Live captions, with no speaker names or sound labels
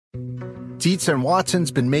Dietz and Watson's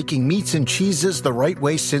been making meats and cheeses the right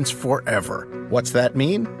way since forever. What's that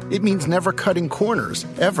mean? It means never cutting corners,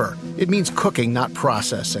 ever. It means cooking, not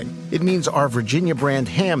processing. It means our Virginia brand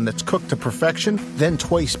ham that's cooked to perfection, then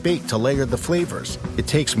twice baked to layer the flavors. It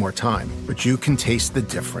takes more time, but you can taste the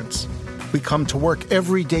difference. We come to work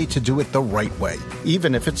every day to do it the right way,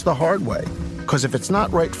 even if it's the hard way. Because if it's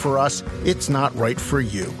not right for us, it's not right for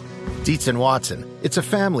you. Dietz and Watson, it's a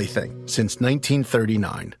family thing since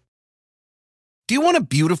 1939. Do you want a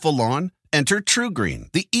beautiful lawn? Enter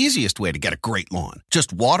TruGreen, the easiest way to get a great lawn.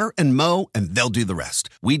 Just water and mow, and they'll do the rest.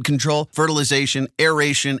 Weed control, fertilization,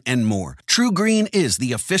 aeration, and more. TruGreen is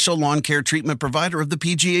the official lawn care treatment provider of the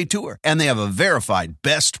PGA Tour, and they have a verified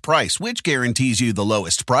best price, which guarantees you the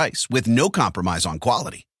lowest price with no compromise on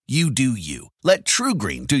quality. You do you. Let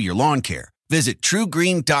TruGreen do your lawn care. Visit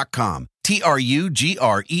TruGreen.com,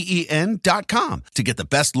 TruGreen.com, to get the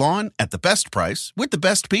best lawn at the best price with the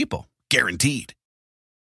best people. Guaranteed.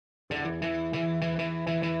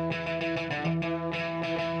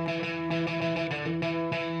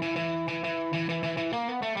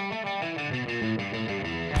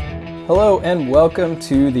 Hello and welcome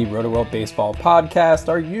to the Roto-World Baseball Podcast,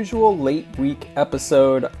 our usual late week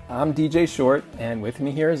episode. I'm DJ Short, and with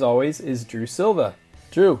me here as always is Drew Silva.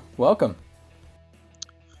 Drew, welcome.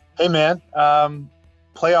 Hey man,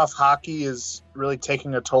 playoff hockey is really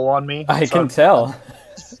taking a toll on me. I can tell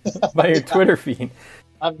by your Twitter feed.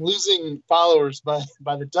 I'm losing followers by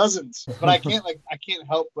the dozens, but I can't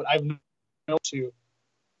help but I've known to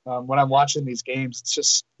when I'm watching these games. It's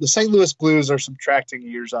just the St. Louis Blues are subtracting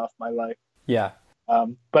years off my life. Yeah.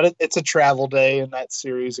 But it's a travel day in that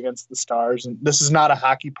series against the Stars, and this is not a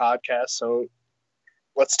hockey podcast, so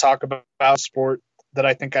let's talk about a sport that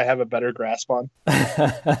I think I have a better grasp on.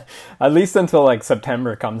 At least until like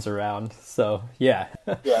September comes around. So yeah.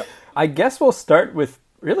 Yeah. I guess we'll start with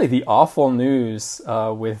really the awful news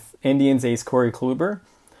with Indians ace Corey Kluber.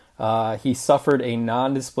 He suffered a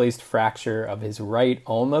non-displaced fracture of his right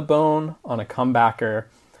ulna bone on a comebacker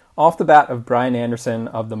off the bat of Brian Anderson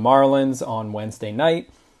of the Marlins on Wednesday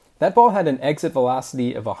night. That ball had an exit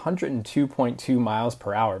velocity of 102.2 miles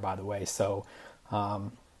per hour, by the way. So,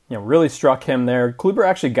 really struck him there. Kluber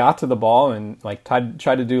actually got to the ball and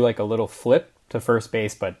tried to do like a little flip to first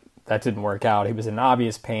base, but that didn't work out. He was in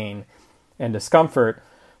obvious pain and discomfort.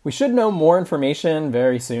 We should know more information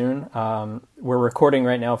very soon. We're recording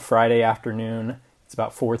right now Friday afternoon. It's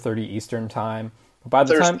about 4:30 Eastern time. By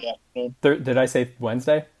the Thursday time, did I say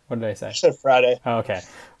Wednesday? What did I say? I said Friday. Oh, okay.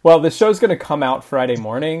 Well, the show's going to come out Friday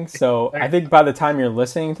morning, so I think by the time you're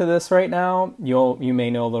listening to this right now, you may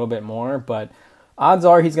know a little bit more. But odds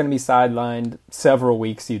are he's going to be sidelined several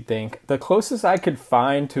weeks. You'd think. The closest I could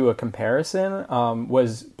find to a comparison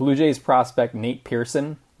was Blue Jays prospect Nate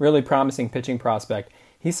Pearson, really promising pitching prospect.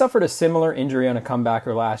 He suffered a similar injury on a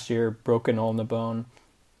comebacker last year, broken ulna bone.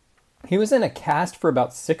 He was in a cast for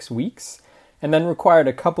about 6 weeks and then required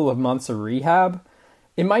a couple of months of rehab.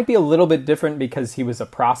 It might be a little bit different because he was a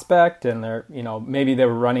prospect and maybe they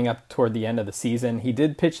were running up toward the end of the season. He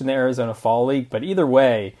did pitch in the Arizona Fall League, but either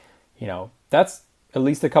way, that's at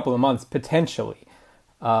least a couple of months potentially.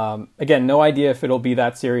 Again, no idea if it'll be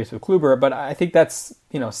that serious with Kluber, but I think that's,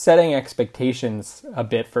 setting expectations a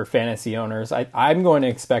bit for fantasy owners. I'm going to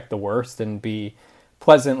expect the worst and be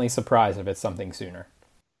pleasantly surprised if it's something sooner.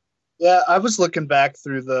 Yeah, I was looking back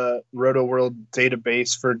through the Roto-World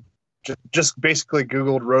database for just basically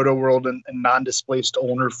Googled Roto-World and non-displaced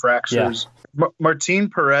ulnar fractures. Yeah. Martin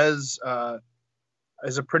Perez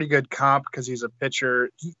is a pretty good comp because he's a pitcher.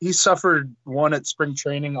 He suffered one at spring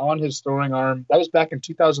training on his throwing arm. That was back in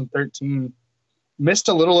 2013. Missed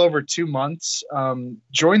a little over 2 months.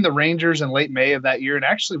 Joined the Rangers in late May of that year and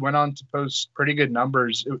actually went on to post pretty good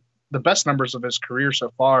numbers, the best numbers of his career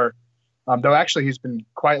so far. Though actually he's been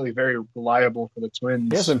quietly very reliable for the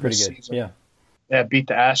Twins. He's been pretty good, season. Yeah, beat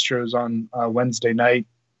the Astros on Wednesday night.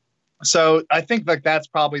 So I think that's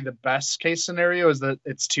probably the best case scenario is that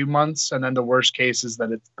it's 2 months, and then the worst case is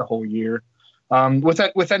that it's the whole year.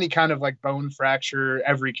 With any kind of bone fracture,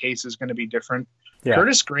 every case is going to be different. Yeah.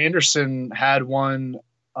 Curtis Granderson had one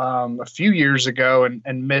a few years ago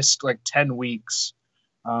and missed 10 weeks.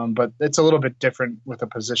 But it's a little bit different with a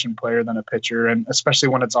position player than a pitcher, and especially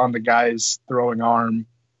when it's on the guy's throwing arm.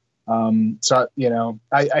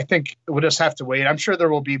 I think we'll just have to wait. I'm sure there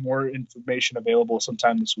will be more information available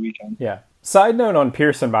sometime this weekend. Yeah. Side note on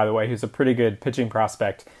Pearson, by the way, who's a pretty good pitching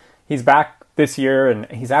prospect. He's back this year, and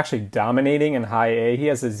he's actually dominating in high A. He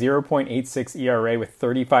has a 0.86 ERA with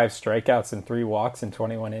 35 strikeouts and 3 walks in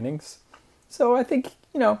 21 innings. So I think,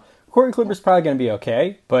 Corey Kluber's probably going to be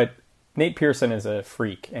okay, but Nate Pearson is a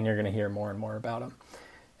freak, and you're going to hear more and more about him.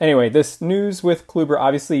 Anyway, this news with Kluber,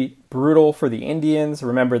 obviously brutal for the Indians.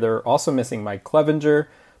 Remember, they're also missing Mike Clevenger,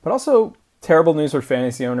 but also terrible news for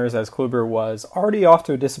fantasy owners as Kluber was already off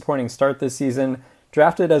to a disappointing start this season.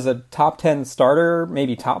 Drafted as a top 10 starter,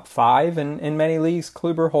 maybe top 5 in many leagues,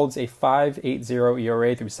 Kluber holds a 5.80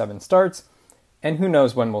 ERA through 7 starts, and who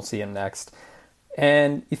knows when we'll see him next.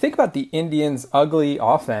 And you think about the Indians' ugly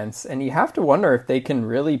offense, and you have to wonder if they can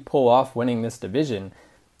really pull off winning this division.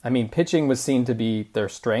 I mean, pitching was seen to be their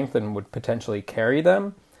strength and would potentially carry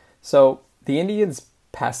them. So the Indians'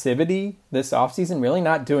 passivity this offseason, really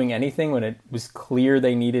not doing anything when it was clear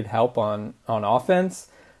they needed help on offense,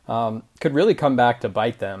 could really come back to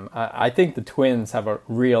bite them. I think the Twins have a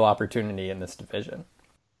real opportunity in this division.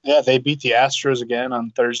 Yeah, they beat the Astros again on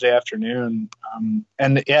Thursday afternoon.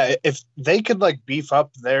 And yeah, if they could like beef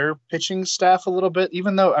up their pitching staff a little bit,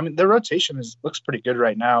 even though, I mean, their rotation looks pretty good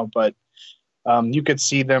right now, but you could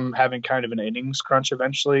see them having kind of an innings crunch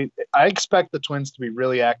eventually. I expect the Twins to be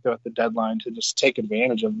really active at the deadline to just take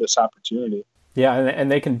advantage of this opportunity. Yeah,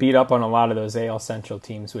 and they can beat up on a lot of those AL Central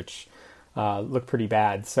teams, which look pretty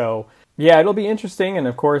bad. So, yeah, it'll be interesting. And,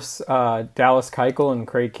 of course, Dallas Keuchel and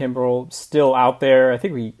Craig Kimbrell still out there.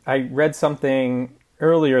 I read something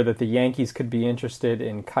earlier that the Yankees could be interested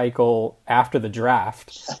in Keuchel after the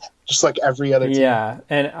draft. Just like every other team. Yeah,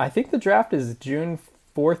 and I think the draft is June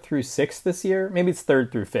 4th through 6th this year. Maybe it's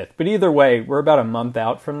 3rd through 5th. But either way, we're about a month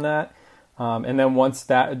out from that. And then once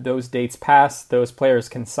those dates pass, those players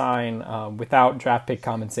can sign without draft pick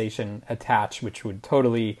compensation attached, which would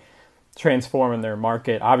totally transform in their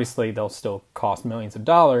market. Obviously, they'll still cost millions of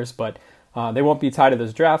dollars, but they won't be tied to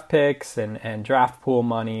those draft picks and draft pool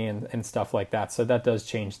money and stuff like that. So that does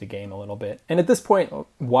change the game a little bit. And at this point,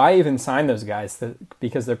 why even sign those guys?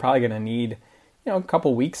 Because they're probably going to need a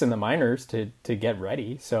couple weeks in the minors to get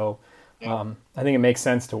ready. So I think it makes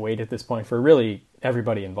sense to wait at this point for really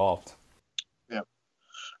everybody involved. Yeah.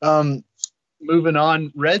 Moving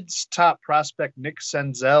on, Reds top prospect Nick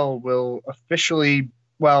Senzel will officially,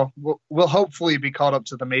 will hopefully be called up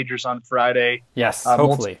to the majors on Friday. Yes,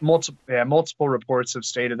 hopefully. Multiple reports have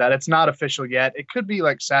stated that. It's not official yet. It could be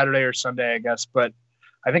like Saturday or Sunday, I guess, but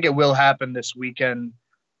I think it will happen this weekend.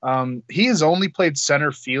 He has only played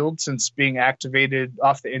center field since being activated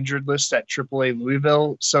off the injured list at AAA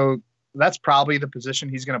Louisville, so that's probably the position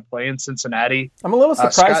he's going to play in Cincinnati. I'm a little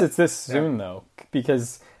surprised it's this soon, though,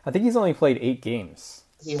 because I think he's only played 8 games.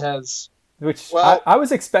 He has. Which I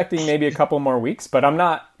was expecting maybe a couple more weeks, but I'm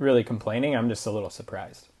not really complaining. I'm just a little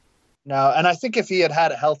surprised. No, and I think if he had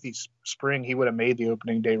a healthy spring, he would have made the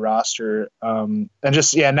opening day roster. And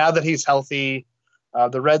now that he's healthy,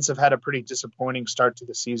 the Reds have had a pretty disappointing start to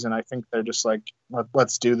the season. I think they're just like,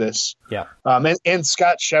 let's do this. Yeah. And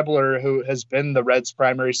Scott Schebler, who has been the Reds'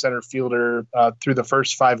 primary center fielder through the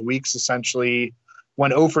first 5 weeks, essentially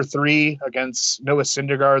went 0 for 3 against Noah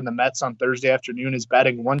Syndergaard and the Mets on Thursday afternoon, is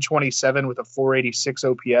batting 127 with a 486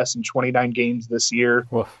 OPS in 29 games this year.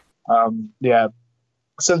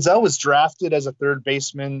 Senzel was drafted as a third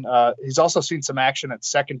baseman. He's also seen some action at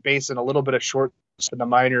second base and a little bit of short in the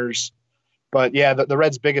minors. But yeah, the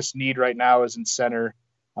Reds' biggest need right now is in center.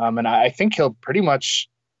 And I think he'll pretty much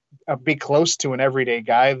be close to an everyday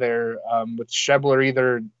guy there with Schebler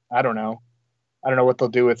either. I don't know what they'll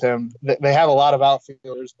do with him. They have a lot of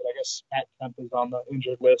outfielders, but I guess Matt Kemp is on the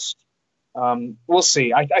injured list. We'll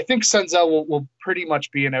see. I think Senzel will pretty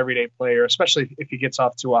much be an everyday player, especially if he gets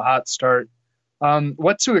off to a hot start.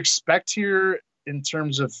 What to expect here in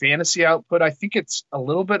terms of fantasy output, I think it's a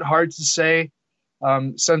little bit hard to say.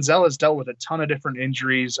 Senzel has dealt with a ton of different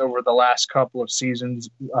injuries over the last couple of seasons.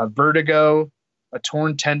 Vertigo, a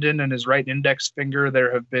torn tendon in his right index finger.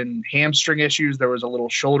 There have been hamstring issues. There was a little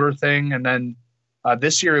shoulder thing. And then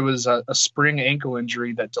this year it was a spring ankle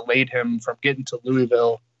injury that delayed him from getting to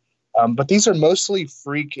Louisville. But these are mostly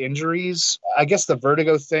freak injuries. I guess the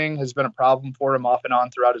vertigo thing has been a problem for him off and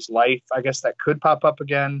on throughout his life. I guess that could pop up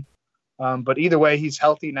again. But either way, he's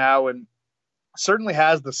healthy now and certainly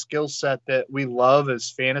has the skill set that we love as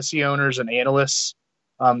fantasy owners and analysts.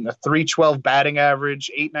 A 312 batting average,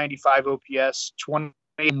 895 OPS, 20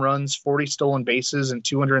 runs, 40 stolen bases, and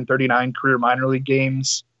 239 career minor league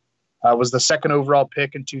games. Was the second overall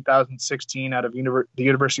pick in 2016 out of the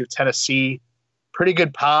University of Tennessee. Pretty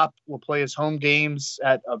good pop. Will play his home games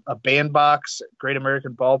at a bandbox at Great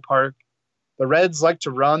American Ballpark. The Reds like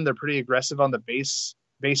to run. They're pretty aggressive on the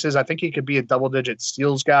bases. I think he could be a double-digit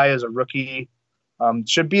steals guy as a rookie.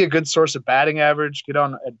 Should be a good source of batting average. Get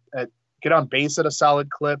on base at a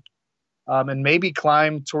solid clip, and maybe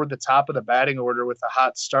climb toward the top of the batting order with a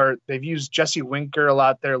hot start. They've used Jesse Winker a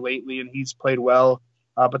lot there lately, and he's played well.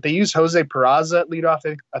 But they use Jose Peraza at leadoff,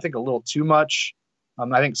 I think a little too much.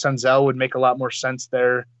 I think Senzel would make a lot more sense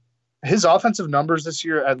there. His offensive numbers this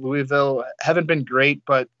year at Louisville haven't been great,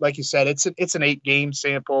 but like you said, it's an 8-game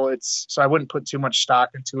sample. So I wouldn't put too much stock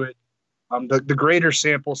into it. The greater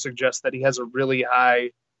sample suggests that he has a really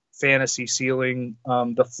high fantasy ceiling.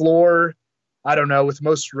 The floor, I don't know. With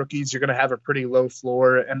most rookies, you're going to have a pretty low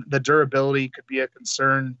floor, and the durability could be a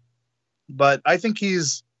concern. But I think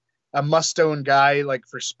he's a must-own guy, like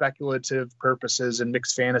for speculative purposes in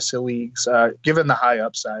mixed fantasy leagues, given the high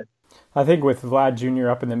upside. I think with Vlad Jr.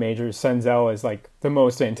 up in the majors, Senzel is like the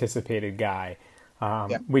most anticipated guy.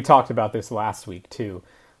 We talked about this last week too.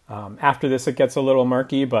 After this, it gets a little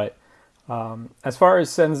murky, but as far as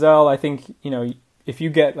Senzel, I think, if you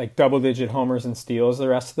get like double-digit homers and steals the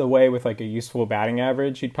rest of the way with like a useful batting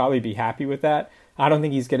average, you'd probably be happy with that. I don't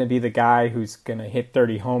think he's going to be the guy who's going to hit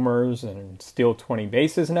 30 homers and steal 20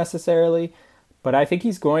 bases necessarily, but I think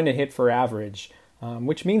he's going to hit for average,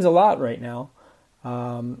 which means a lot right now.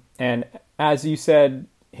 And as you said,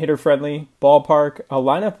 hitter-friendly ballpark, a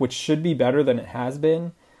lineup which should be better than it has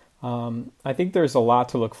been. I think there's a lot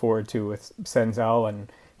to look forward to with Senzel,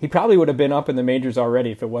 and he probably would have been up in the majors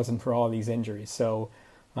already if it wasn't for all these injuries. So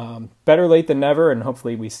better late than never, and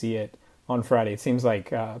hopefully we see it on Friday. It seems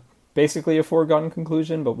like basically a foregone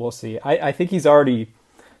conclusion, but we'll see. I think he's already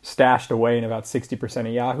stashed away in about 60% of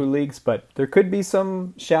Yahoo leagues, but there could be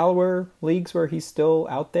some shallower leagues where he's still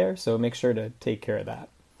out there, so make sure to take care of that.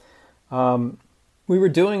 We were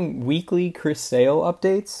doing weekly Chris Sale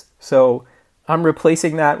updates, so I'm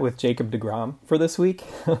replacing that with Jacob deGrom for this week.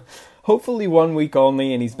 Hopefully 1 week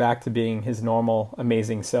only, and he's back to being his normal,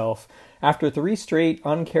 amazing self. After 3 straight,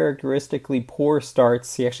 uncharacteristically poor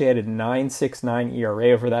starts, he actually had a 9.69 ERA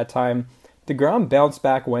over that time. deGrom bounced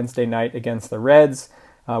back Wednesday night against the Reds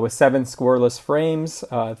with 7 scoreless frames,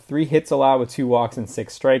 3 hits allowed with 2 walks and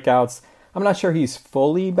 6 strikeouts. I'm not sure he's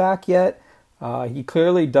fully back yet. He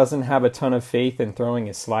clearly doesn't have a ton of faith in throwing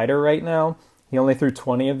his slider right now. He only threw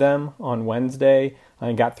 20 of them on Wednesday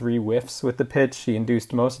and got 3 whiffs with the pitch. He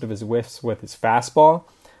induced most of his whiffs with his fastball.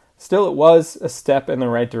 Still, it was a step in the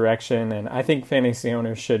right direction, and I think fantasy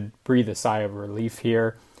owners should breathe a sigh of relief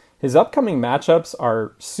here. His upcoming matchups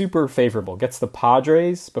are super favorable. Gets the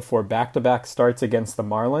Padres before back-to-back starts against the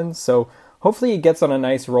Marlins, so hopefully he gets on a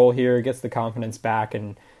nice roll here, gets the confidence back,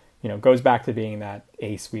 and goes back to being that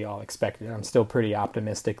ace we all expected. I'm still pretty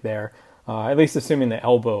optimistic there, at least assuming the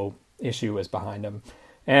elbow issue was behind him.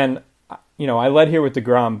 And I led here with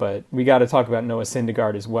deGrom, but we got to talk about Noah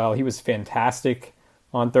Syndergaard as well. He was fantastic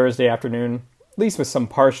on Thursday afternoon, at least with some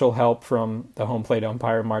partial help from the home plate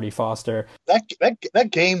umpire, Marty Foster. That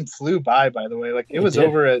game flew by the way. Like it was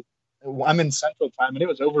over I'm in Central Time, and it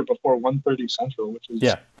was over before 1:30 Central, which is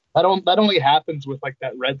that only happens with like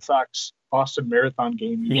that Red Sox Boston Marathon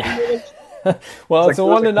game. Yeah. Well, it's a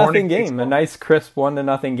 1-0 game, a nice crisp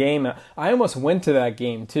 1-0 game. I almost went to that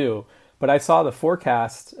game too, but I saw the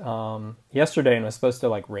forecast yesterday and it was supposed to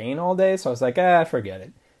like rain all day, so I was like, forget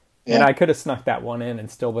it. Yeah. And I could have snuck that one in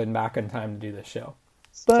and still been back in time to do this show.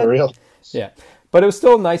 But, for real. Yeah. But it was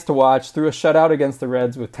still nice to watch. Threw a shutout against the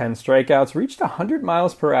Reds with 10 strikeouts. Reached 100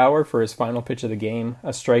 miles per hour for his final pitch of the game. A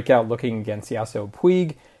strikeout looking against Yasiel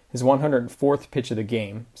Puig. His 104th pitch of the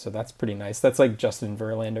game. So that's pretty nice. That's like Justin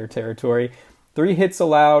Verlander territory. 3 hits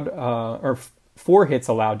allowed, or 4 hits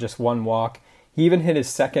allowed, just 1 walk. He even hit his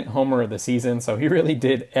 2nd homer of the season. So he really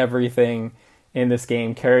did everything in this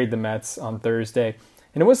game. Carried the Mets on Thursday.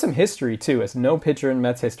 And it was some history, too, as no pitcher in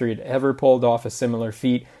Mets history had ever pulled off a similar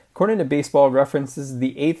feat. According to Baseball Reference, this is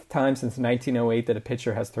the 8th time since 1908 that a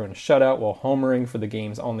pitcher has thrown a shutout while homering for the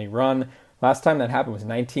game's only run. Last time that happened was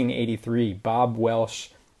 1983. Bob Welsh,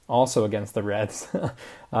 also against the Reds,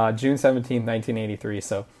 June 17th, 1983.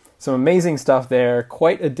 So some amazing stuff there.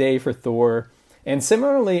 Quite a day for Thor. And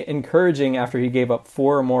similarly encouraging after he gave up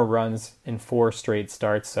 4 or more runs in 4 straight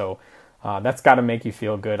starts. So that's got to make you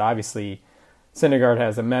feel good. Obviously, Syndergaard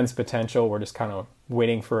has immense potential. We're just kind of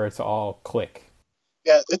waiting for it to all click.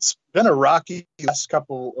 Yeah, it's been a rocky last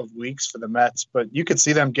couple of weeks for the Mets, but you could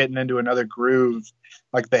see them getting into another groove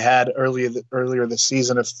like they had earlier this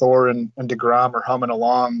season if Thor and deGrom are humming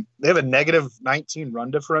along. They have a negative 19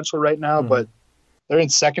 run differential right now, but they're in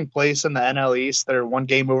 2nd place in the NL East. They're 1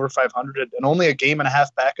 game over 500 and only a game and a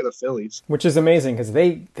half back of the Phillies. Which is amazing because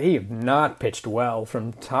they have not pitched well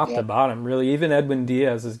from top to bottom, really. Even Edwin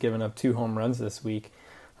Diaz has given up 2 home runs this week,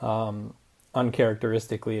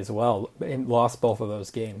 uncharacteristically as well, and lost both of those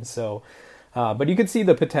games. So, but you could see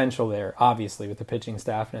the potential there, obviously, with the pitching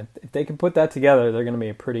staff. And if they can put that together, they're going to be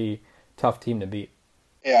a pretty tough team to beat.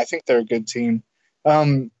 Yeah, I think they're a good team.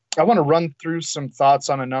 I want to run through some thoughts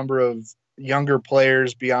on a number of younger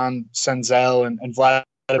players beyond Senzel and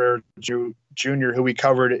Vladimir, Jr., who we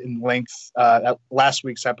covered in length at last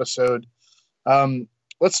week's episode.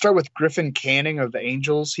 Let's start with Griffin Canning of the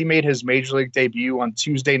Angels. He made his major league debut on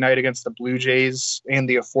Tuesday night against the Blue Jays and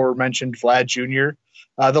the aforementioned Vlad Jr.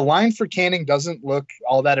 The line for Canning doesn't look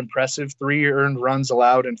all that impressive. 3 earned runs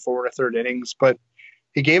allowed in 4 1/3 innings, but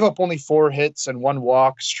he gave up only 4 hits and 1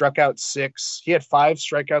 walk, struck out 6. He had 5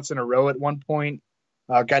 strikeouts in a row at one point,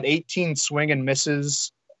 got 18 swing and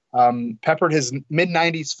misses, peppered his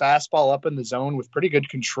mid-90s fastball up in the zone with pretty good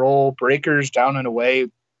control, breakers down and away.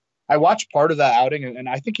 I watched part of that outing, and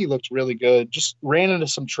I think he looked really good. Just ran into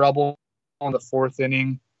some trouble on the 4th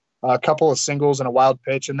inning, a couple of singles and a wild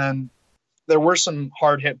pitch, and then there were some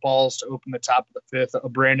hard hit balls to open the top of the 5th, a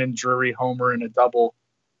Brandon Drury homer and a double.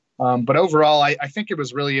 But overall, I think it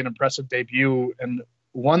was really an impressive debut and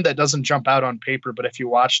one that doesn't jump out on paper, but if you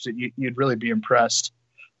watched it, you'd really be impressed.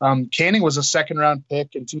 Canning was a 2nd-round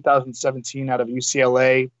pick in 2017 out of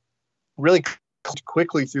UCLA, really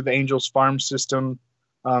quickly through the Angels farm system.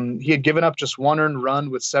 He had given up just 1 earned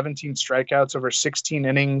run with 17 strikeouts over 16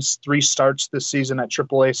 innings, 3 starts this season at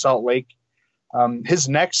AAA Salt Lake. His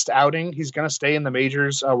next outing, he's going to stay in the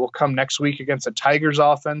majors, will come next week against a Tigers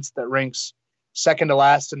offense that ranks 2nd to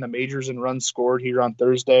last in the majors in runs scored here on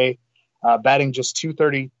Thursday, batting just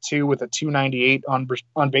 .232 with a .298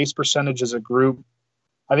 on base percentage as a group.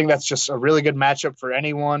 I think that's just a really good matchup for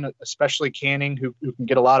anyone, especially Canning, who can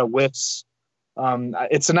get a lot of whiffs.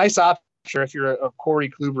 It's a nice option if you're a Corey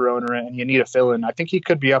Kluber owner and you need a fill-in. I think he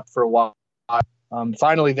could be up for a while.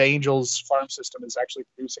 Finally, the Angels farm system is actually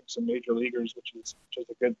producing some major leaguers, which is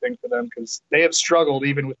a good thing for them because they have struggled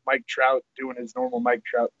even with Mike Trout doing his normal Mike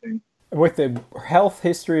Trout thing. With the health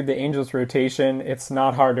history of the Angels rotation, it's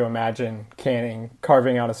not hard to imagine Canning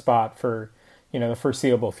carving out a spot for, the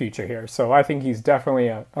foreseeable future here. So I think he's definitely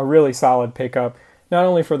a really solid pickup, not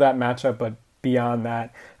only for that matchup, but beyond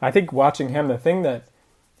that. I think watching him, the thing that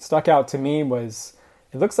stuck out to me was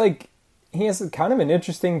it looks like he has kind of an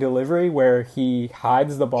interesting delivery where he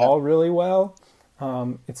hides the ball really well.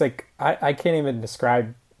 It's like I can't even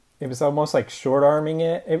describe. It was almost like short arming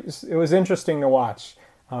it. It was interesting to watch.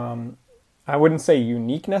 I wouldn't say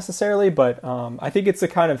unique necessarily, but I think it's the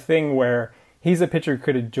kind of thing where he's a pitcher who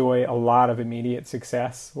could enjoy a lot of immediate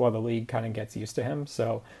success while the league kind of gets used to him.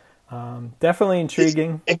 So definitely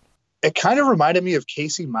intriguing. It kind of reminded me of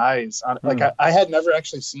Casey Mize. I had never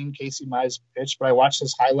actually seen Casey Mize pitch, but I watched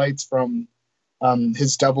his highlights from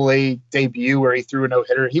his AA debut where he threw a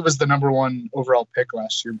no-hitter. He was the number 1 overall pick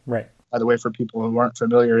last year, right? By the way, for people who aren't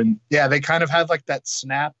familiar. And yeah, they kind of have like that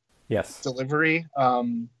snap delivery.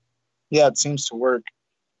 It seems to work.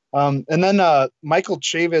 And then Michael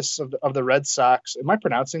Chavis of the Red Sox. Am I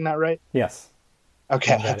pronouncing that right? Yes.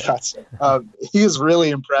 Okay, I thought so. He is really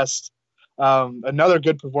impressed. Another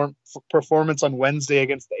good performance on Wednesday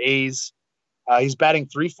against the A's. He's batting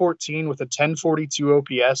 .314 with a 1042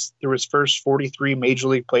 OPS through his first 43 Major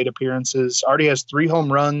League plate appearances. Already has 3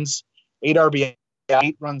 home runs, 8 RBI,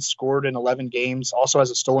 8 runs scored in 11 games. Also has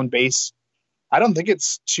a stolen base. I don't think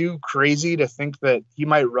it's too crazy to think that he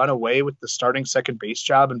might run away with the starting second base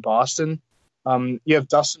job in Boston. You have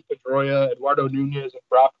Dustin Pedroia, Eduardo Nunez, and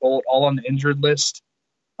Brock Holt all on the injured list.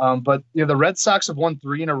 But the Red Sox have won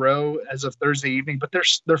 3 in a row as of Thursday evening, but they're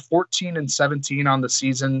 14-17 on the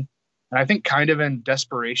season, and I think kind of in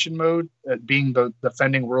desperation mode, being the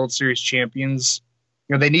defending World Series champions.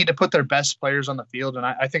 They need to put their best players on the field, and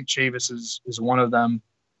I think Chavis is one of them.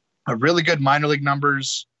 Really good minor league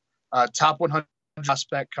numbers, top 100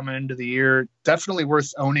 prospect coming into the year. Definitely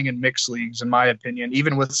worth owning in mixed leagues, in my opinion,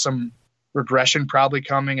 even with some regression probably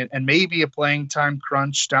coming and maybe a playing time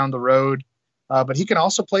crunch down the road. But he can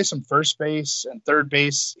also play some first base and third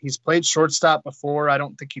base. He's played shortstop before. I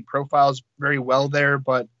don't think he profiles very well there,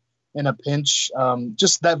 but in a pinch,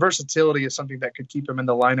 just that versatility is something that could keep him in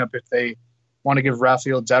the lineup if they want to give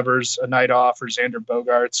Rafael Devers a night off, or Xander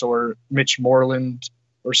Bogaerts, or Mitch Moreland,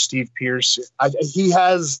 or Steve Pearce. He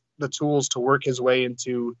has the tools to work his way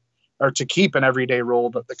into, or to keep an everyday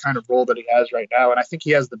role, but the kind of role that he has right now. And I think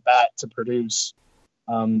he has the bat to produce.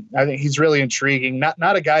 I think he's really intriguing.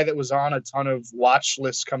 Not a guy that was on a ton of watch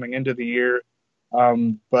lists coming into the year,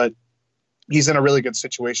 but he's in a really good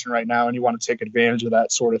situation right now, and you want to take advantage of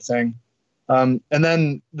that sort of thing. And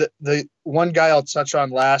then the one guy I'll touch on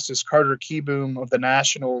last is Carter Kieboom of the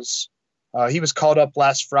Nationals. He was called up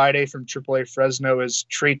last Friday from AAA Fresno as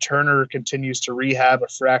Trey Turner continues to rehab a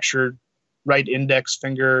fractured right index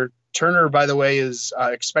finger. Turner, by the way, is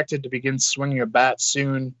expected to begin swinging a bat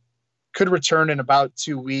soon. Could return in about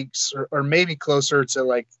 2 weeks, or maybe closer to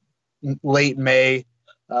like late May,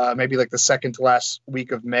 maybe like the second to last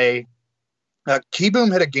week of May.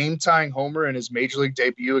 Kieboom hit a game-tying homer in his major league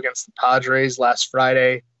debut against the Padres last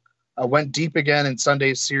Friday. Went deep again in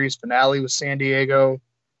Sunday's series finale with San Diego,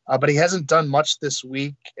 but he hasn't done much this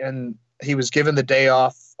week, and he was given the day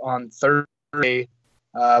off on Thursday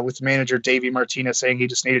with manager Davey Martinez saying he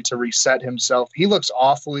just needed to reset himself. He looks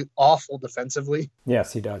awful defensively.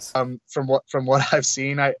 Yes, he does. From what I've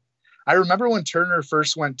seen, I remember when Turner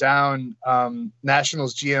first went down,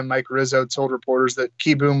 Nationals GM Mike Rizzo told reporters that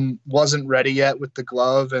Kieboom wasn't ready yet with the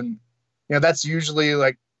glove. And, that's usually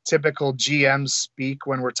like typical GM speak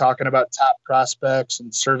when we're talking about top prospects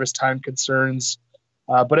and service time concerns.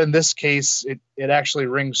 But in this case, it actually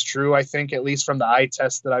rings true, I think, at least from the eye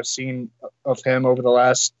test that I've seen of him over the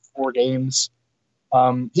last 4 games.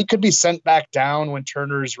 He could be sent back down when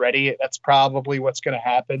Turner is ready. That's probably what's going to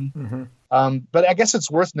happen. Mm-hmm. But I guess it's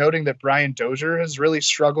worth noting that Brian Dozier has really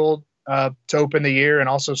struggled to open the year and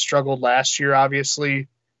also struggled last year, obviously.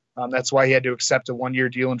 That's why he had to accept a 1-year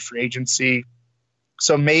deal in free agency.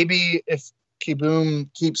 So maybe if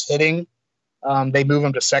Kieboom keeps hitting, they move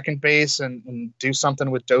him to second base and do something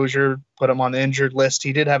with Dozier, put him on the injured list.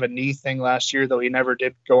 He did have a knee thing last year, though he never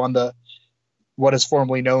did go on what is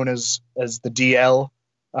formerly known as the DL.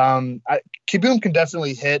 Kieboom can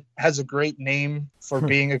definitely hit, has a great name for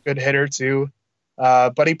being a good hitter too,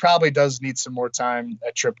 but he probably does need some more time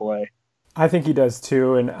at AAA. I think he does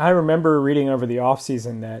too, and I remember reading over the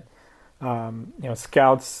offseason that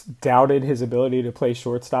scouts doubted his ability to play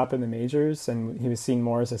shortstop in the majors, and he was seen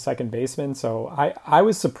more as a second baseman. So I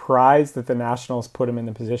was surprised that the Nationals put him in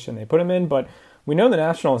the position they put him in, but we know the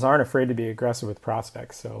Nationals aren't afraid to be aggressive with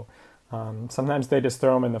prospects, so sometimes they just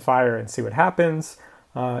throw him in the fire and see what happens.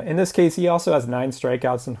 In this case, he also has 9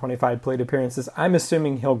 strikeouts and 25 plate appearances. I'm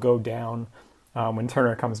assuming he'll go down when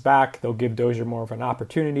Turner comes back. They'll give Dozier more of an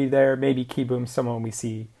opportunity there. Maybe Kieboom, someone we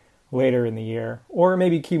see later in the year, or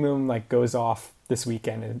maybe Kieboom goes off this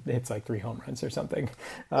weekend and hits 3 home runs or something.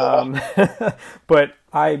 But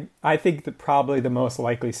I think that probably the most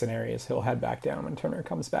likely scenario is he'll head back down when Turner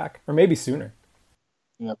comes back, or maybe sooner.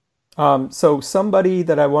 Yep. So somebody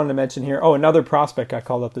that I wanted to mention here, another prospect I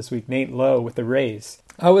called up this week, Nate Lowe with the Rays.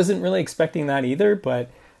 I wasn't really expecting that either, but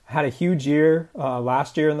had a huge year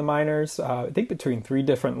last year in the minors. I think between 3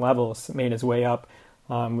 different levels, made his way up.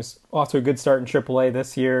 Was off to a good start in AAA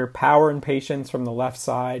this year. Power and patience from the left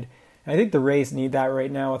side. And I think the Rays need that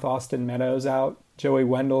right now with Austin Meadows out. Joey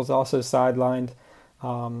Wendell's also sidelined.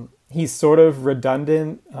 He's sort of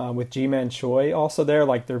redundant with Ji-Man Choi also there.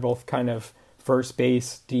 They're both kind of first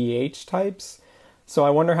base DH types. So I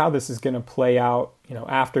wonder how this is going to play out,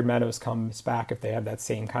 after Meadows comes back, if they have that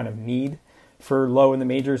same kind of need for Lowe in the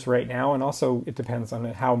majors right now. And also it depends on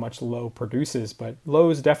how much Lowe produces, but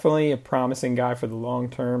Lowe's definitely a promising guy for the long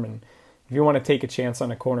term. And if you want to take a chance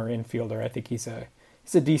on a corner infielder, I think he's a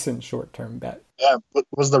decent short-term bet. Yeah.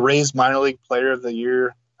 Was the Rays minor league player of the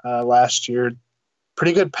year last year.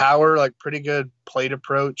 Pretty good power, pretty good plate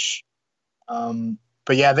approach.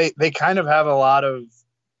 But yeah, they kind of have a lot of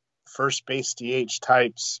first base DH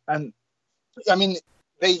types. And I mean,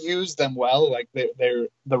 they use them well. The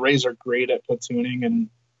Rays are great at platooning and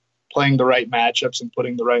playing the right matchups and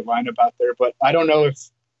putting the right lineup out there. But I don't know if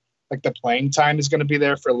the playing time is going to be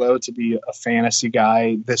there for Lowe to be a fantasy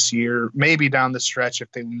guy this year, maybe down the stretch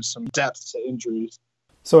if they lose some depth to injuries.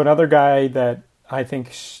 So another guy that I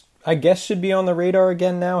think I guess should be on the radar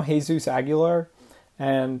again now, Jesus Aguilar.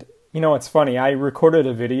 And it's funny. I recorded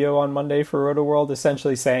a video on Monday for Roto World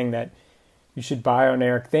essentially saying that you should buy on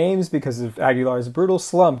Eric Thames because of Aguilar's brutal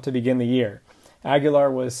slump to begin the year.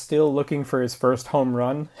 Aguilar was still looking for his first home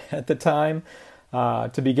run at the time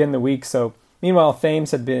to begin the week. So meanwhile,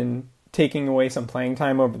 Thames had been taking away some playing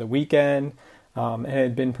time over the weekend and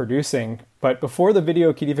had been producing. But before the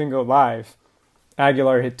video could even go live,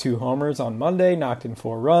 Aguilar hit 2 homers on Monday, knocked in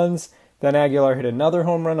 4 runs. Then Aguilar hit another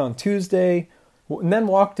home run on Tuesday, and then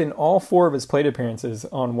walked in all 4 of his plate appearances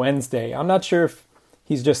on Wednesday. I'm not sure if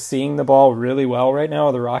he's just seeing the ball really well right now,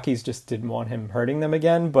 or the Rockies just didn't want him hurting them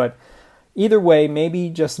again. But either way, maybe,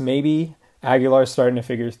 just maybe, Aguilar's starting to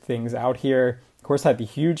figure things out here. Of course, had the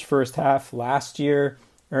huge first half last year,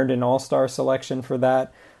 earned an all-star selection for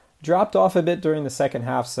that. Dropped off a bit during the second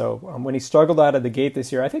half, so when he struggled out of the gate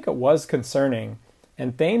this year, I think it was concerning.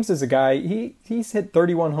 And Thames is a guy, he's hit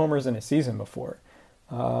 31 homers in a season before.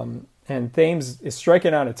 And Thames is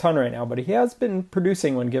striking out a ton right now, but he has been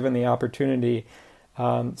producing when given the opportunity.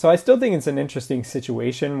 So I still think it's an interesting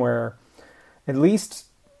situation where at least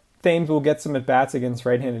Thames will get some at-bats against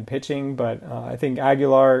right-handed pitching, but I think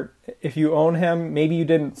Aguilar, if you own him, maybe you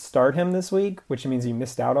didn't start him this week, which means you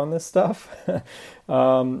missed out on this stuff.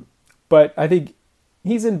 But I think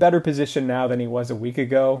he's in better position now than he was a week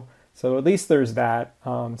ago. So at least there's that.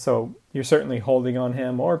 So you're certainly holding on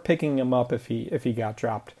him or picking him up if he got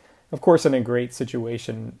dropped. Of course, in a great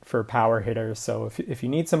situation for power hitters. So if you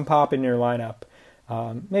need some pop in your lineup,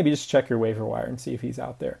 maybe just check your waiver wire and see if he's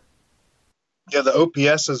out there. Yeah, the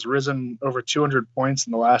OPS has risen over 200 points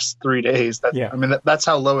in the last 3 days. I mean, that's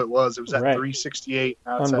how low it was. It was at 368.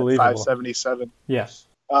 Now it's at 577. Yes.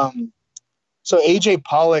 So AJ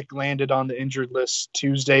Pollock landed on the injured list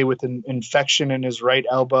Tuesday with an infection in his right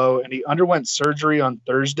elbow, and he underwent surgery on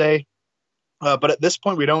Thursday. But at this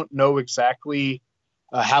point, we don't know exactly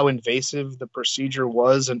how invasive the procedure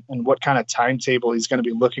was and what kind of timetable he's going to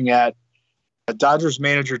be looking at. Dodgers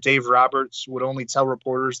manager Dave Roberts would only tell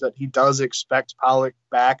reporters that he does expect Pollock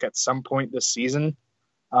back at some point this season,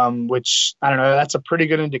 which, I don't know, that's a pretty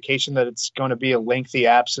good indication that it's going to be a lengthy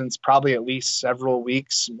absence, probably at least several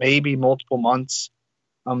weeks, maybe multiple months.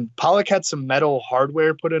 Pollock had some metal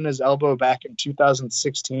hardware put in his elbow back in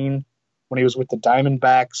 2016 when he was with the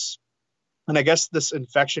Diamondbacks, and I guess this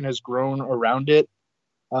infection has grown around it.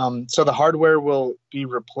 So the hardware will be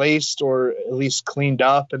replaced or at least cleaned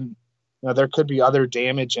up, and there could be other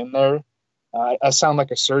damage in there. I sound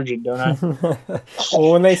like a surgeon, don't I?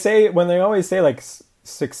 Well, when they always say like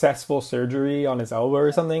successful surgery on his elbow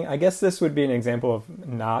or something, I guess this would be an example of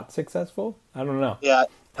not successful. I don't know. Yeah,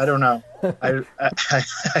 I don't know. I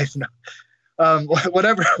know.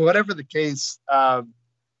 Whatever the case,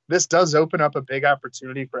 this does open up a big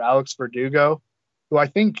opportunity for Alex Verdugo, who I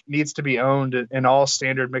think needs to be owned in all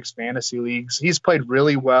standard mixed fantasy leagues. He's played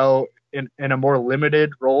really well in a more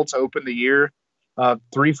limited role to open the year.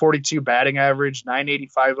 342 batting average,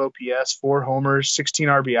 985 OPS, 4 homers, 16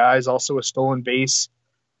 RBIs, also a stolen base.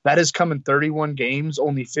 That has come in 31 games,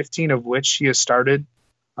 only 15 of which he has started.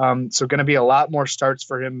 So going to be a lot more starts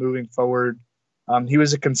for him moving forward. He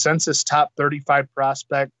was a consensus top 35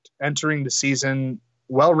 prospect entering the season,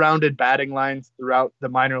 well-rounded batting line throughout the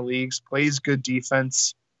minor leagues, plays good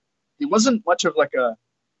defense. He wasn't much of like a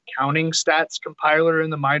counting stats compiler in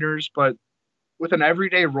the minors, but with an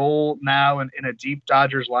everyday role now in a deep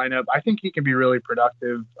Dodgers lineup, I think he can be really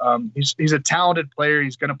productive. He's a talented player.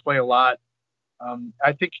 He's going to play a lot.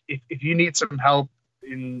 I think if you need some help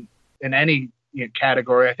in any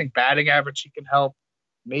category, I think batting average he can help,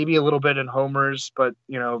 maybe a little bit in homers, but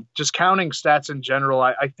just counting stats in general,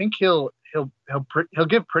 I think he'll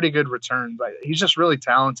give pretty good returns. He's just really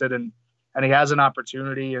talented and he has an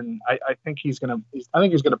opportunity, and I think he's gonna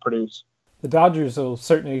produce. The Dodgers will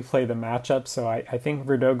certainly play the matchup, so I think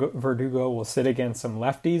Verdugo will sit against some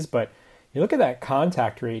lefties, but you look at that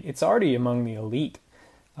contact rate, it's already among the elite,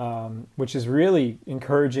 which is really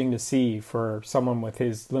encouraging to see for someone with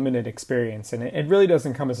his limited experience, and it really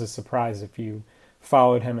doesn't come as a surprise if you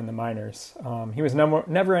followed him in the minors. He was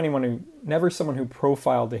never someone who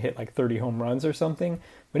profiled to hit like 30 home runs or something,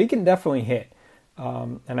 but he can definitely hit,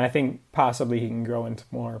 and I think possibly he can grow into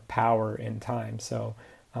more power in time, so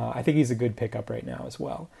I think he's a good pickup right now as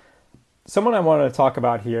well. Someone I wanted to talk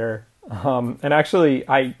about here, and actually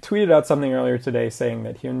I tweeted out something earlier today saying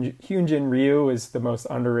that Hyunjin Ryu is the most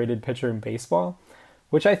underrated pitcher in baseball,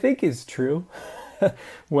 which I think is true.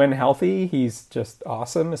 When healthy, he's just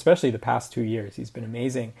awesome, especially the past 2 years. He's been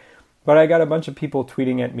amazing. But I got a bunch of people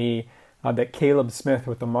tweeting at me that Caleb Smith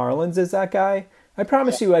with the Marlins is that guy. I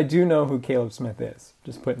promise you I do know who Caleb Smith is.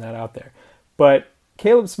 Just putting that out there. But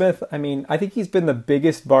Caleb Smith, I mean, I think he's been the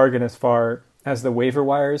biggest bargain as far as the waiver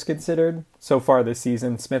wire is considered. So far this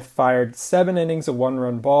season, Smith fired 7 innings of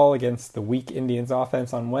 1-run ball against the weak Indians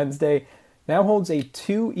offense on Wednesday. Now holds a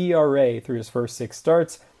 2 ERA through his first 6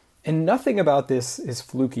 starts. And nothing about this is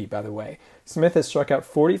fluky, by the way. Smith has struck out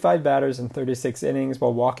 45 batters in 36 innings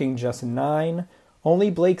while walking just 9.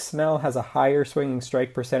 Only Blake Snell has a higher swinging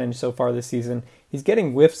strike percentage so far this season. He's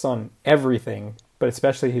getting whiffs on everything, but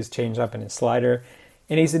especially his changeup and his slider.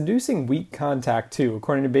 And he's inducing weak contact too.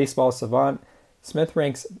 According to Baseball Savant, Smith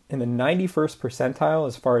ranks in the 91st percentile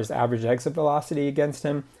as far as average exit velocity against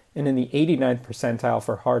him, and in the 89th percentile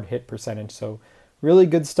for hard hit percentage. So really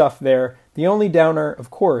good stuff there. The only downer,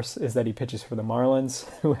 of course, is that he pitches for the Marlins,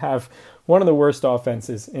 who have one of the worst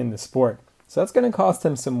offenses in the sport. So that's going to cost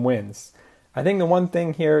him some wins. I think the one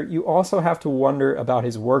thing here, you also have to wonder about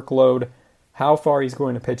his workload, how far he's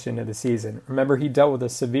going to pitch into the season. Remember, he dealt with a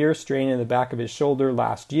severe strain in the back of his shoulder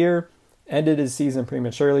last year, ended his season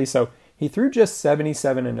prematurely, so he threw just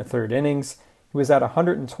 77 1/3 innings. He was at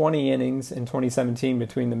 120 innings in 2017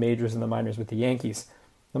 between the majors and the minors with the Yankees.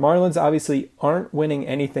 The Marlins obviously aren't winning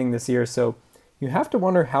anything this year, so you have to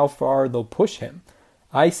wonder how far they'll push him.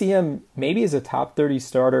 I see him maybe as a top 30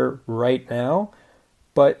 starter right now,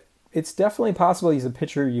 but it's definitely possible he's a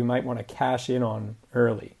pitcher you might want to cash in on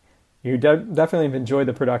early. You definitely have enjoyed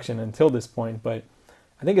the production until this point, but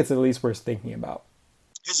I think it's at least worth thinking about.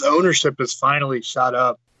 His ownership has finally shot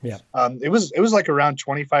up. Yeah. It was like around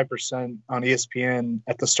 25% on ESPN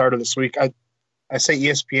at the start of this week. I say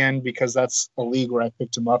ESPN because that's a league where I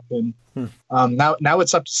picked him up in. Now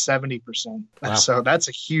it's up to 70%. Wow. So that's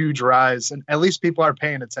a huge rise, and at least people are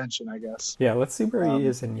paying attention, I guess. Yeah, let's see where he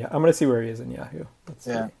is in Yahoo. I'm going to see where he is in Yahoo. Let's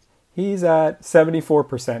see. Yeah. He's at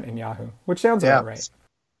 74% in Yahoo, which sounds about right.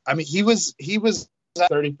 I mean, he was at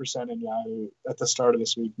 30% in Yahoo at the start of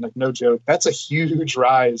this week. Like, no joke. That's a huge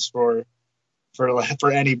rise for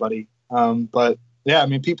anybody. But yeah, I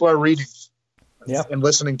mean, people are reading and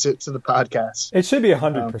listening to the podcast. It should be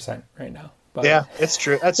 100% right now. But yeah, it's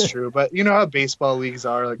true. That's true. But you know how baseball leagues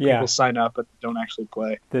are. Like, people sign up but don't actually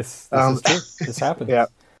play. This is true. This happens. Yeah.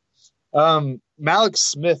 Malik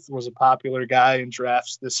Smith was a popular guy in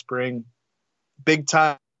drafts this spring. Big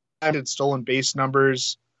time in stolen base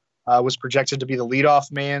numbers. Was projected to be the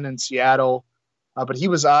leadoff man in Seattle. But he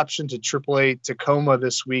was optioned to AAA Tacoma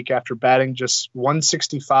this week after batting just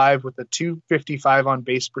 165 with a 255 on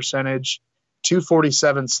base percentage,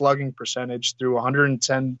 247 slugging percentage through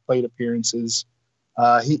 110 plate appearances.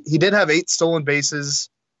 He did have 8 stolen bases.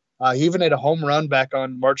 He even hit a home run back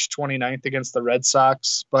on March 29th against the Red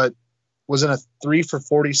Sox, but was in a 3 for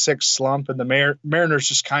 46 slump, and the Mariners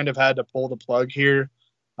just kind of had to pull the plug here.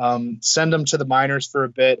 Send him to the minors for a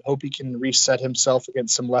bit. Hope he can reset himself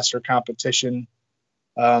against some lesser competition.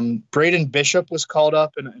 Braden Bishop was called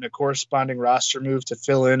up in a corresponding roster move to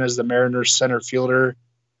fill in as the Mariners center fielder.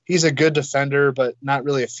 He's a good defender, but not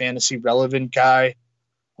really a fantasy relevant guy.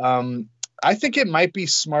 I think it might be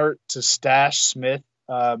smart to stash Smith.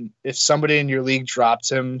 If somebody in your league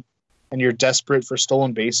drops him and you're desperate for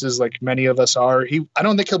stolen bases, like many of us are, I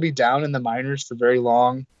don't think he'll be down in the minors for very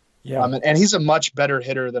long. Yeah. And he's a much better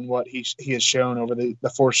hitter than what he has shown over the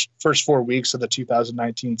first 4 weeks of the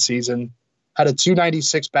 2019 season. Had a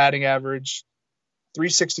 296 batting average,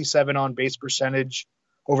 367 on base percentage,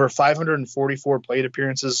 over 544 plate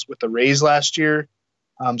appearances with the Rays last year.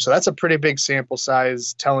 So that's a pretty big sample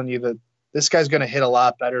size telling you that this guy's going to hit a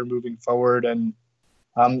lot better moving forward. And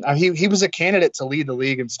he was a candidate to lead the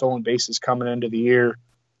league in stolen bases coming into the year.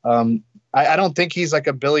 I don't think he's like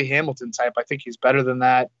a Billy Hamilton type. I think he's better than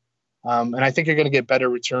that. And I think you're going to get better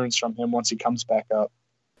returns from him once he comes back up.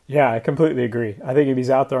 Yeah, I completely agree. I think if he's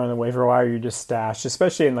out there on the waiver wire, you just stash,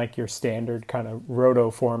 especially in like your standard kind of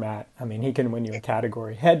roto format. I mean, he can win you a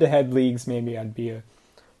category. Head-to-head leagues, maybe I'd be a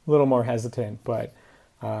little more hesitant. But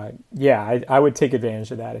I would take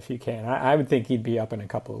advantage of that if you can. I would think he'd be up in a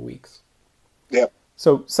couple of weeks. Yeah.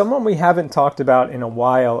 So someone we haven't talked about in a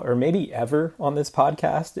while, or maybe ever on this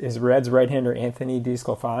podcast, is Reds right-hander Anthony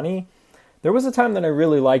DeSclafani. There was a time that I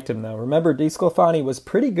really liked him, though. Remember, DeSclafani was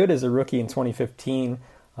pretty good as a rookie in 2015,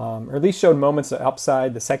 or at least showed moments of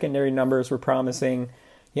upside. The secondary numbers were promising.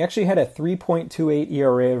 He actually had a 3.28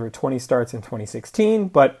 ERA over 20 starts in 2016,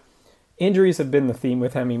 but injuries have been the theme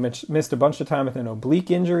with him. He missed a bunch of time with an oblique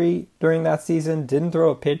injury during that season, didn't throw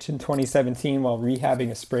a pitch in 2017 while rehabbing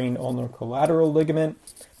a sprained ulnar collateral ligament,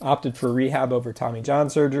 opted for rehab over Tommy John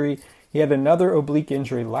surgery. He had another oblique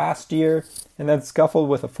injury last year, and then scuffled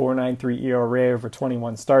with a 4.93 ERA over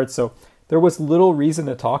 21 starts, so there was little reason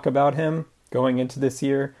to talk about him going into this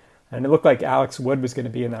year, and it looked like Alex Wood was going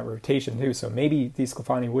to be in that rotation too, so maybe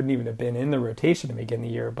DeSclafani wouldn't even have been in the rotation to begin the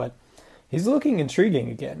year, but he's looking intriguing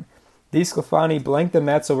again. DeSclafani blanked the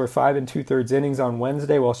Mets over 5 2/3 innings on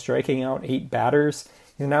Wednesday while striking out 8 batters.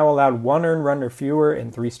 He's now allowed 1 earned run or fewer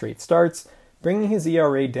in 3 straight starts, bringing his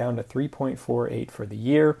ERA down to 3.48 for the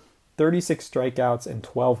year, 36 strikeouts and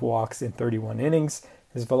 12 walks in 31 innings.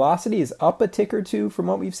 His velocity is up a tick or two from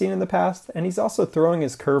what we've seen in the past, and he's also throwing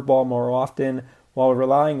his curveball more often while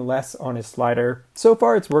relying less on his slider. So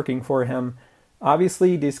far, it's working for him.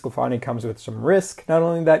 Obviously, DeSclafani comes with some risk, not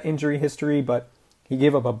only that injury history, but he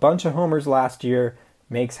gave up a bunch of homers last year,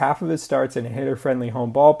 makes half of his starts in a hitter-friendly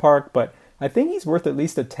home ballpark, but I think he's worth at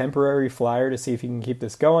least a temporary flyer to see if he can keep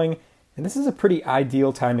this going, and this is a pretty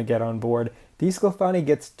ideal time to get on board. DeSclafani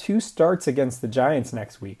gets 2 starts against the Giants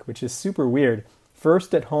next week, which is super weird.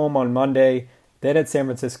 First at home on Monday, then at San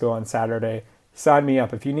Francisco on Saturday. Sign me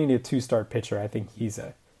up. If you need a 2-start pitcher, I think he's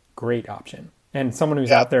a great option. And someone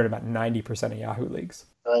who's out there in about 90% of Yahoo leagues.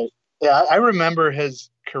 Right. Yeah, I remember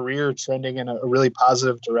his career trending in a really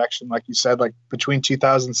positive direction, like you said, like between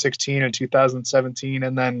 2016 and 2017.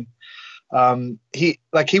 And then he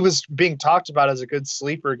was being talked about as a good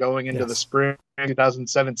sleeper going into the spring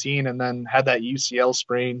 2017, and then had that UCL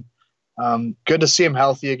sprain. Good to see him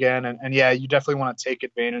healthy again. And yeah, you definitely want to take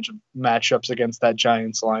advantage of matchups against that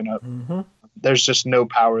Giants lineup. Mm-hmm. There's just no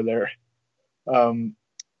power there.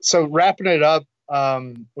 So wrapping it up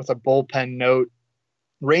with a bullpen note,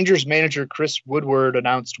 Rangers manager Chris Woodward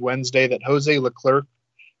announced Wednesday that Jose Leclerc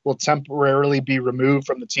will temporarily be removed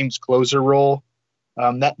from the team's closer role.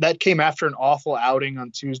 That came after an awful outing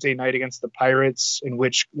on Tuesday night against the Pirates, in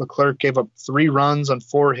which Leclerc gave up 3 runs on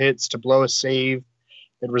 4 hits to blow a save.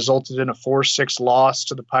 It resulted in a 4-6 loss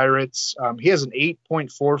to the Pirates. He has an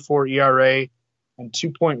 8.44 ERA and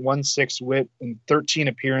 2.16 WHIP in 13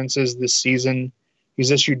 appearances this season.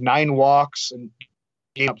 He's issued 9 walks and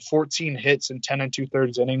gave up 14 hits in 10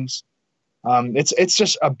 2/3 innings. It's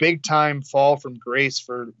just a big time fall from grace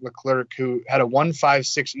for Leclerc, who had a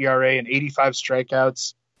 1.56 ERA and 85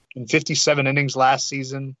 strikeouts in 57 innings last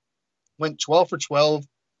season. Went 12 for 12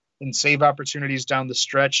 in save opportunities down the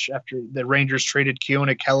stretch after the Rangers traded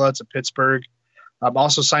Keone Kela to Pittsburgh.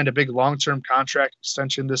 Also signed a big long-term contract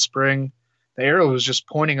extension this spring. The arrow was just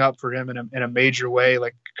pointing up for him in a major way.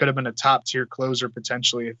 Like, could have been a top-tier closer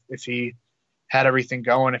potentially if he had everything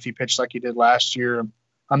going, if he pitched like he did last year.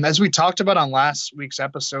 As we talked about on last week's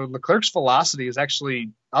episode, Leclerc's velocity is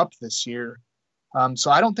actually up this year.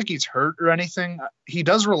 So I don't think he's hurt or anything. He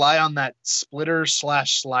does rely on that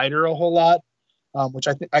splitter/slider a whole lot, which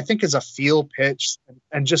I think is a feel pitch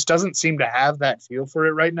and just doesn't seem to have that feel for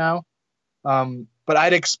it right now. But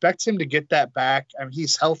I'd expect him to get that back. I mean,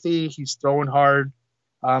 he's healthy. He's throwing hard.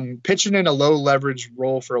 Pitching in a low leverage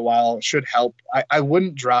role for a while should help. I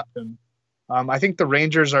wouldn't drop him. I think the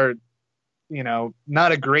Rangers are,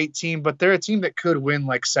 not a great team, but they're a team that could win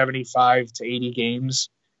like 75 to 80 games.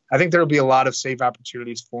 I think there'll be a lot of save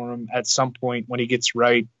opportunities for him at some point when he gets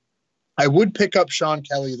right. I would pick up Sean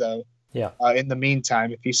Kelly, though, in the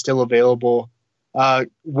meantime, if he's still available.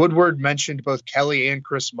 Woodward mentioned both Kelly and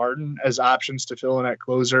Chris Martin as options to fill in at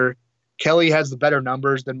closer. Kelly has the better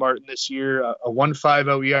numbers than Martin this year, a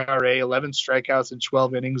 1.50 ERA, 11 strikeouts in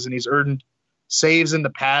 12 innings, and he's earned saves in the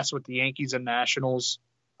past with the Yankees and Nationals.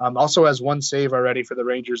 Also has 1 save already for the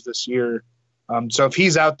Rangers this year. So if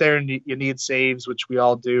he's out there and you need saves, which we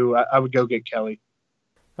all do, I would go get Kelly.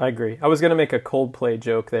 I agree. I was going to make a Coldplay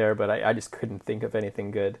joke there, but I just couldn't think of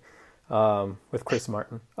anything good with Chris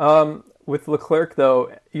Martin. With Leclerc,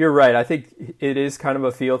 though, you're right. I think it is kind of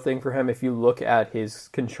a feel thing for him. If you look at his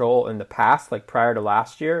control in the past, like prior to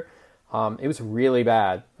last year, it was really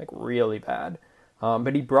bad, really bad.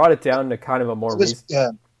 But he brought it down to kind of a more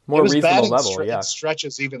reasonable level. Yeah,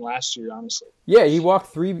 stretches even last year, honestly. Yeah, he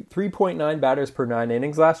walked 3.9 batters per 9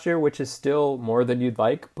 innings last year, which is still more than you'd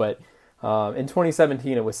like. But in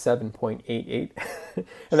 2017, it was 7.88,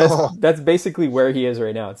 and that's basically where he is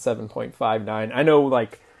right now. It's 7.59. I know,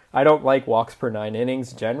 I don't like walks per 9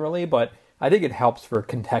 innings generally, but I think it helps for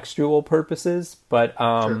contextual purposes. But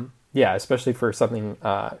yeah, especially for something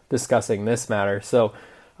discussing this matter. So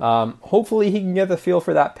hopefully he can get the feel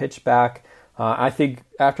for that pitch back. I think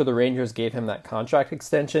after the Rangers gave him that contract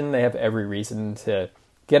extension, they have every reason to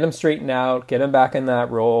get him straightened out, get him back in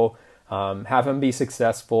that role, have him be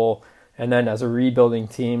successful. And then as a rebuilding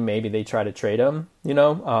team, maybe they try to trade him,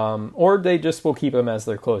 or they just will keep him as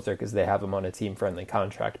their closer because they have him on a team-friendly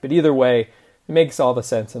contract. But either way, it makes all the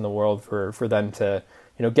sense in the world for them to,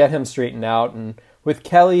 get him straightened out. And with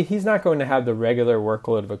Kelly, he's not going to have the regular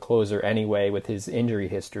workload of a closer anyway with his injury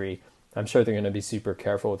history. I'm sure they're going to be super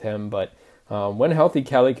careful with him. But when healthy,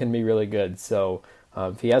 Kelly can be really good. So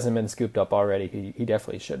if he hasn't been scooped up already, he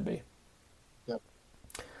definitely should be. Yep.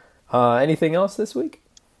 Anything else this week?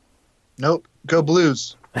 Nope. Go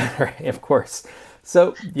Blues. Right, of course.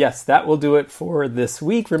 So, yes, that will do it for this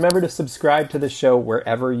week. Remember to subscribe to the show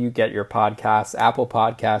wherever you get your podcasts, Apple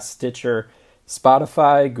Podcasts, Stitcher,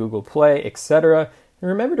 Spotify, Google Play, etc. And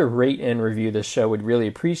remember to rate and review the show. We'd really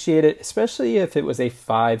appreciate it, especially if it was a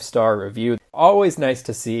 5-star review. Always nice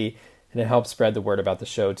to see, and it helps spread the word about the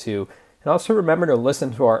show too. And also remember to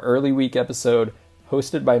listen to our early week episode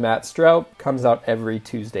hosted by Matt Strout. Comes out every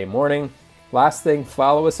Tuesday morning. Last thing,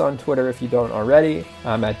 follow us on Twitter if you don't already.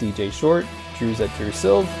 I'm at DJ Short, Drew's at Drew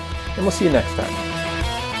Silv, and we'll see you next time.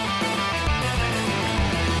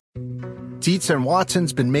 Dietz &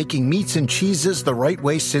 Watson's been making meats and cheeses the right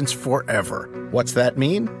way since forever. What's that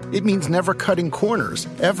mean? It means never cutting corners,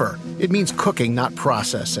 ever. It means cooking, not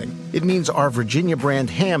processing. It means our Virginia brand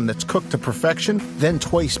ham that's cooked to perfection, then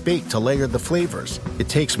twice baked to layer the flavors. It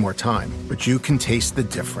takes more time, but you can taste the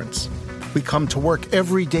difference. We come to work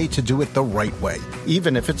every day to do it the right way,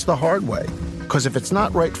 even if it's the hard way. Because if it's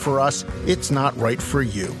not right for us, it's not right for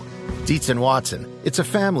you. Dietz & Watson, it's a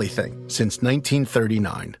family thing since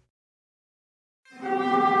 1939.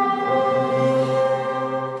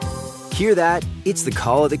 Hear that? It's the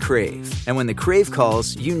call of the Crave. And when the Crave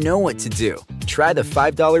calls, you know what to do. Try the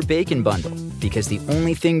 $5 Bacon Bundle, because the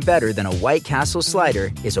only thing better than a White Castle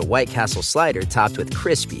slider is a White Castle slider topped with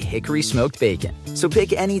crispy hickory smoked bacon. So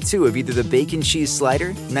pick any two of either the Bacon Cheese Slider,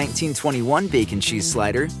 1921 Bacon Cheese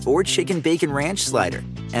Slider, or Chicken Bacon Ranch Slider.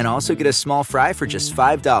 And also get a small fry for just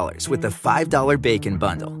 $5 with the $5 Bacon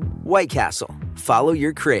Bundle. White Castle. Follow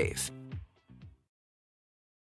your Crave.